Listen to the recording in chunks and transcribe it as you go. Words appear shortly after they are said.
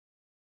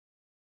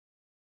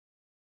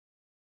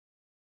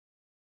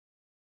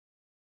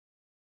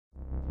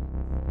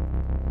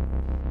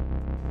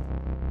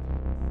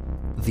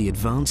The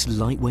Advanced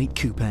Lightweight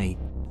Coupe,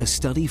 a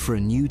study for a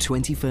new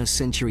 21st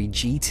century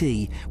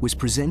GT, was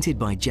presented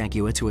by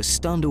Jaguar to a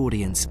stunned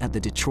audience at the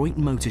Detroit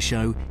Motor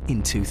Show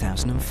in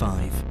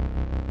 2005.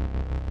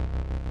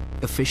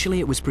 Officially,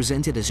 it was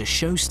presented as a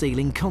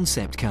show-stealing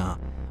concept car,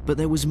 but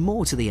there was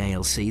more to the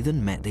ALC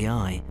than met the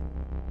eye.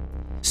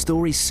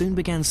 Stories soon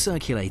began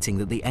circulating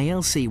that the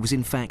ALC was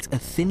in fact a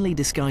thinly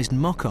disguised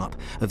mock-up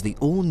of the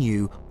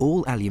all-new,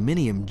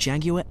 all-aluminium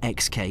Jaguar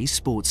XK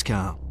sports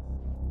car.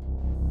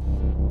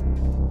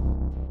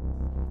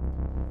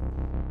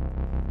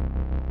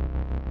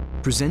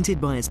 Presented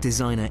by its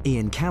designer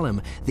Ian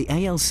Callum, the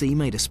ALC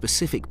made a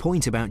specific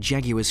point about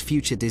Jaguar's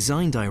future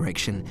design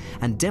direction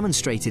and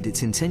demonstrated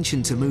its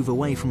intention to move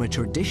away from a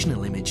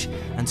traditional image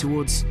and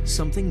towards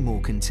something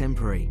more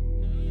contemporary.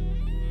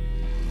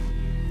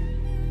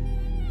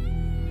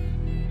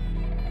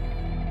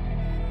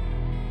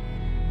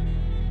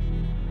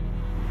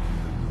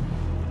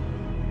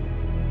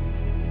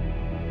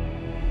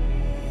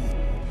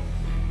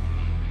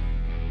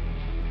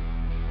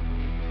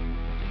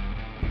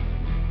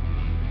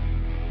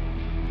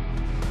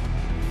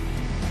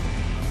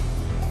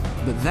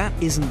 But that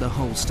isn't the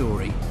whole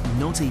story,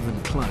 not even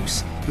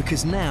close,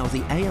 because now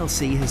the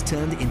ALC has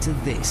turned into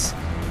this.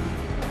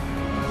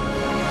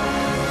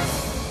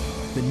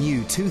 The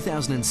new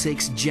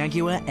 2006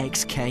 Jaguar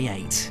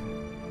XK8.